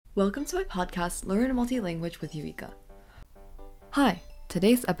Welcome to my podcast, Learn Multi-Language with Eureka. Hi,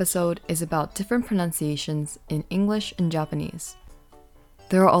 today's episode is about different pronunciations in English and Japanese.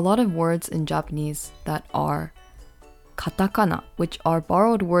 There are a lot of words in Japanese that are katakana, which are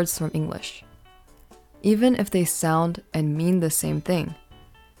borrowed words from English. Even if they sound and mean the same thing,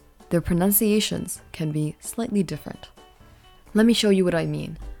 their pronunciations can be slightly different. Let me show you what I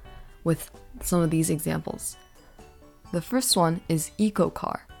mean with some of these examples. The first one is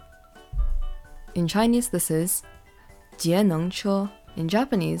eco-car. In Chinese, this is 节能车. In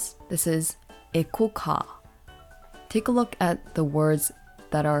Japanese, this is eco-car. Take a look at the words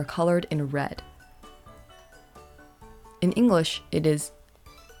that are colored in red. In English, it is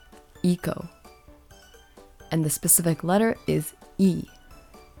eco, and the specific letter is E.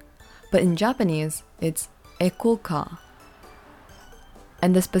 But in Japanese, it's eco-ka,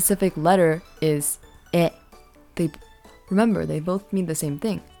 and the specific letter is e. Remember, they both mean the same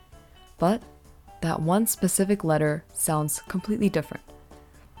thing, but that one specific letter sounds completely different.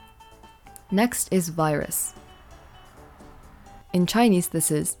 Next is virus. In Chinese,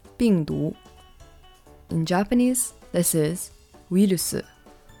 this is 病毒. In Japanese, this is ウイルス.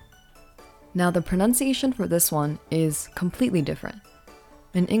 Now, the pronunciation for this one is completely different.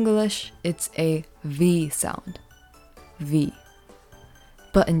 In English, it's a V sound. V.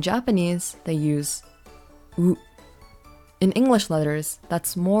 But in Japanese, they use U. In English letters,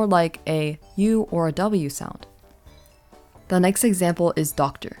 that's more like a U or a W sound. The next example is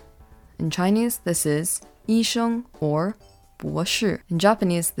doctor. In Chinese, this is 医生 or 博士. In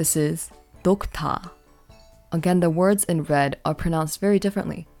Japanese, this is ドクター. Again, the words in red are pronounced very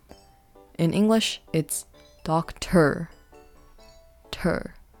differently. In English, it's doctor.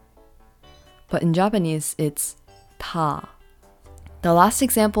 But in Japanese, it's た. The last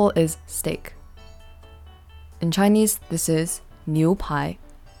example is steak. In Chinese, this is 牛排,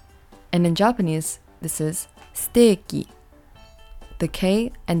 and in Japanese, this is ステーキ. The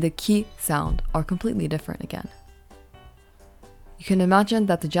K and the ki sound are completely different again. You can imagine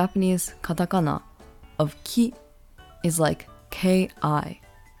that the Japanese katakana of ki is like ki,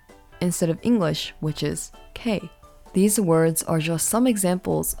 instead of English, which is k. These words are just some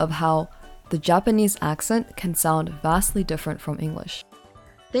examples of how the Japanese accent can sound vastly different from English.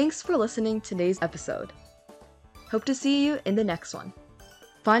 Thanks for listening to today's episode. Hope to see you in the next one.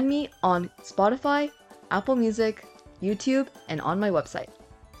 Find me on Spotify, Apple Music, YouTube, and on my website.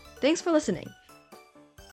 Thanks for listening.